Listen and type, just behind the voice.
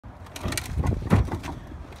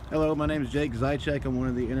Hello, my name is Jake Zychek. I'm one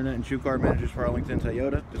of the Internet and True Car Managers for Arlington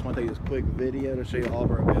Toyota. Just want to take this quick video to show you all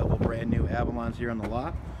of our available brand new Avalons here on the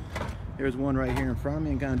lot. Here's one right here in front of me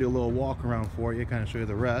and kind of do a little walk around for you, kind of show you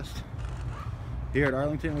the rest. Here at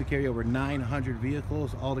Arlington, we carry over 900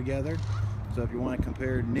 vehicles altogether. So if you want to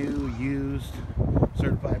compare new, used,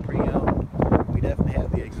 certified pre-owned, we definitely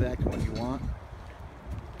have the exact one you want.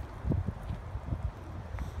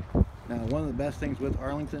 Now, one of the best things with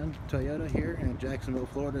Arlington Toyota here in Jacksonville,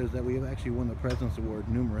 Florida is that we have actually won the President's Award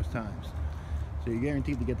numerous times. So you're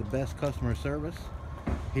guaranteed to get the best customer service.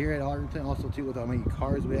 Here at Arlington, also too, with how many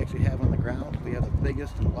cars we actually have on the ground, we have the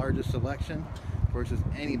biggest and largest selection versus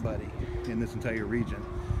anybody in this entire region.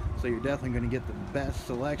 So you're definitely going to get the best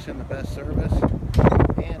selection, the best service,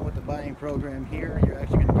 and with the buying program here, you're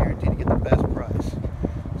actually going to guarantee to get the best price.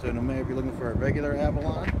 So no matter if you're looking for a regular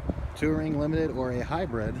Avalon, Touring, Limited, or a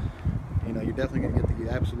hybrid, you know, you're definitely going to get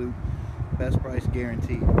the absolute best price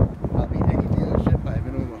guaranteed. I'll beat any dealership by a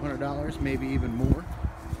minimum of $100, maybe even more.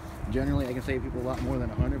 Generally, I can save people a lot more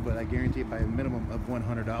than $100, but I guarantee it by a minimum of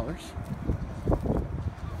 $100.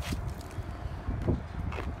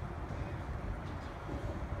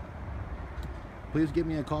 Please give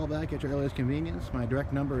me a call back at your earliest convenience. My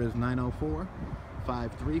direct number is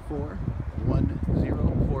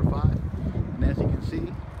 904-534-1045. And as you can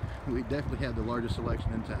see, we definitely have the largest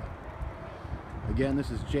selection in town. Again, this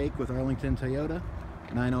is Jake with Arlington Toyota,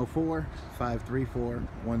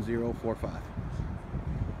 904-534-1045.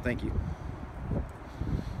 Thank you.